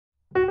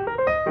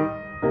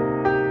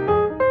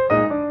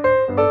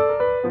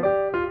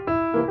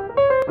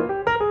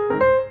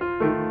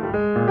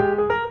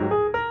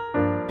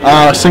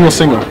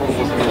Single.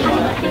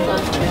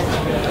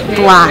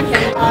 Black.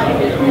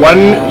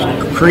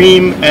 1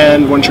 cream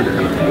and 1 sugar.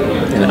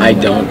 And I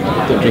don't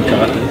drink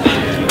coffee.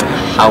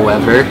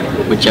 However,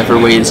 whichever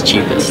way is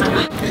cheapest.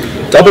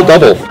 Double.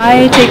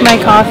 I take my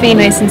coffee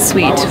nice and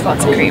sweet,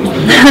 lots of cream.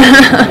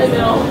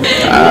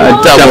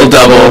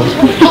 Double.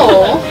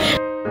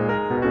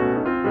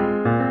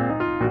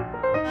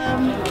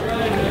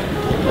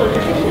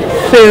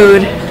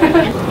 Food.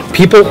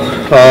 People,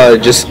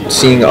 just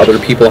seeing other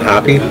people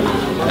happy.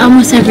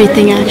 Almost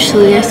everything,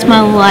 actually. I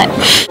smile a lot.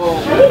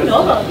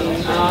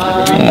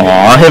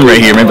 Aw, him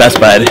right here, my best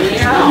bud.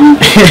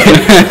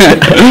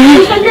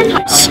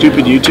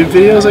 Stupid YouTube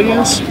videos, I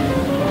guess.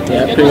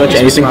 Yeah, pretty much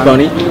anything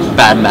funny.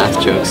 Bad math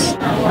jokes.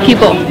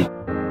 People.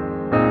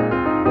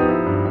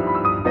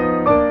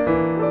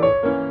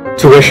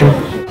 Tuition.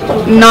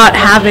 Not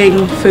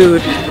having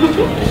food.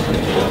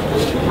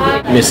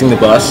 Missing the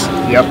bus.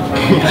 Yep.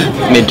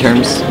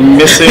 Midterms.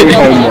 Missing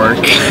homework.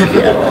 8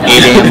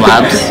 a.m.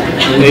 labs.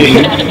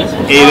 8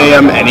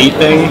 a.m.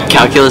 anything.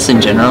 Calculus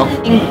in general.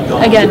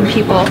 Again,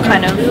 people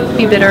kind of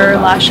be bitter or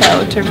lash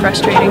out or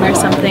frustrating or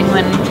something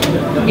when,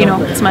 you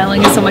know,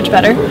 smiling is so much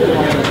better.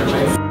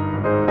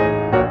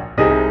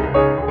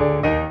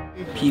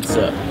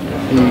 Pizza.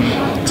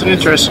 It's an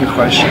interesting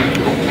question.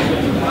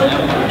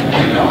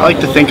 I like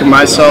to think of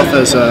myself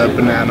as a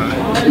banana.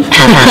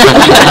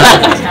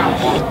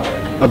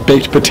 A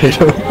baked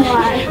potato.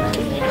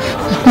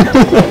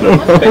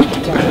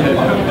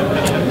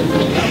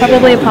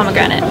 Probably a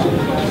pomegranate.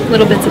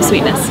 Little bits of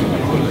sweetness.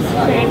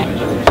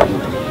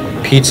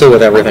 Pizza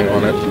with everything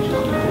on it.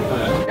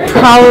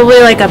 Probably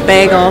like a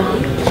bagel.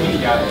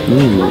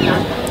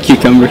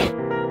 Cucumber.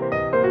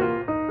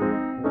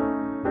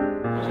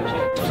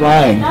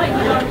 Flying.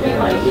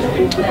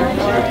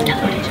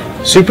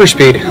 Super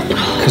speed,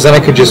 because then I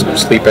could just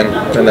sleep in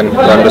and then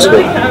run to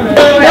school.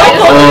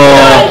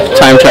 Oh,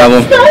 time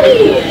travel.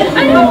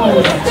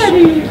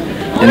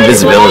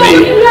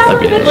 Invisibility. That'd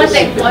be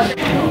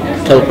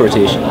nice.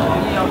 Teleportation.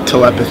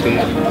 Telepathy.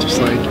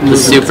 Just like The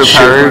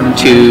superpower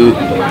to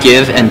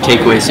give and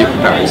take away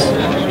superpowers.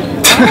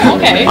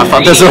 Okay. I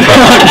thought this was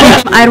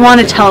I'd want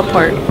to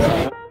teleport.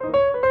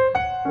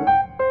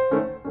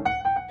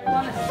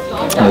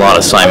 A lot of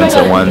assignments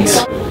at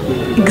once.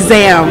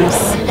 Exams.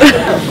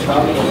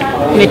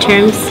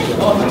 Midterms.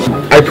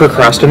 I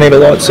procrastinate a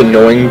lot, so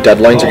knowing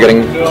deadlines are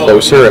getting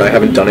closer and I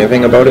haven't done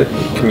anything about it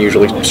can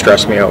usually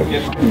stress me out.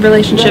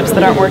 Relationships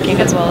that aren't working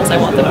as well as I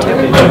want them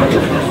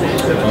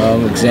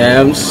to.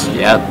 Exams.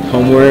 Yep.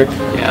 Homework.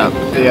 Yep.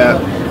 yeah,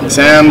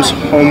 exams,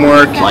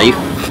 homework, Life.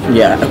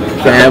 Yeah.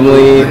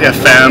 Family. yeah,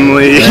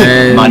 family,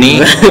 And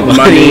Money.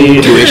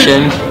 money.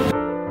 Tuition.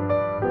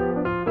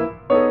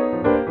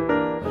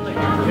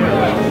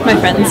 My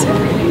friends.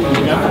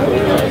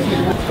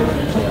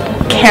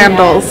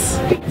 Candles.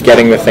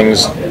 Getting the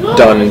things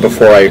done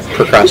before I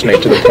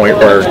procrastinate to the point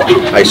where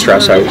I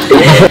stress out.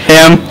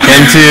 Him,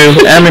 him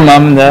too, and my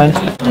mom and dad.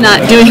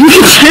 Not doing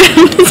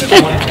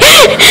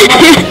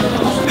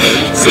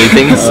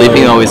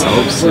Sleeping always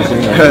helps.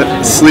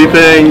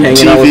 Sleeping,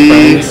 Hanging out with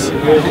TV,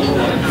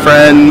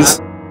 friends.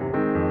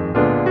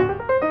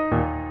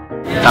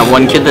 That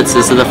one kid that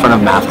sits at the front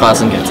of math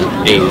class and gets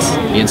A's.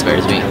 He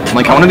inspires me. I'm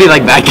like, I want to be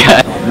like that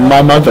guy.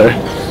 My mother.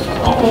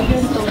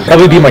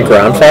 Probably be my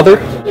grandfather.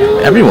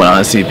 Everyone,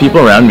 honestly, people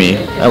around me.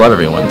 I love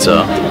everyone,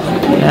 so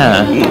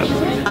yeah.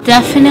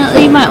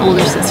 Definitely my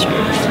older sister.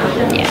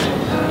 Yeah.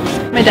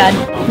 My dad.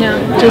 Yeah.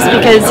 Just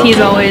because he's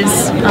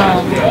always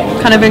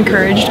kind of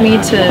encouraged me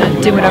to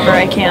do whatever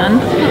I can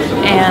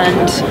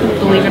and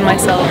believe in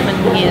myself.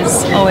 And he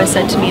has always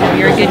said to me, you know,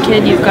 you're a good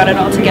kid, you've got it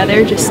all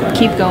together, just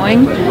keep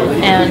going.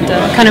 And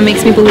kind of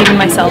makes me believe in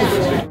myself.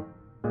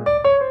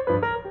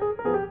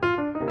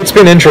 It's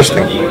been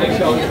interesting.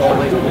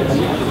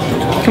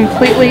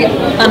 Completely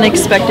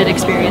unexpected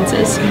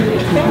experiences.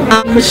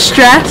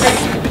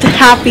 Stressed,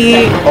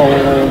 happy,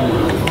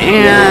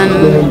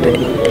 and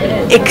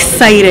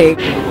exciting.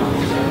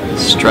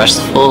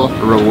 Stressful,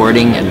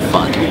 rewarding, and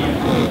fun.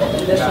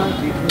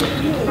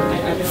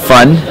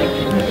 Fun,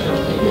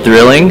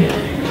 thrilling,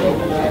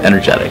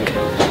 energetic.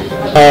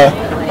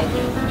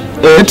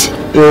 It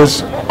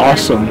is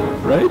awesome,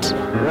 right?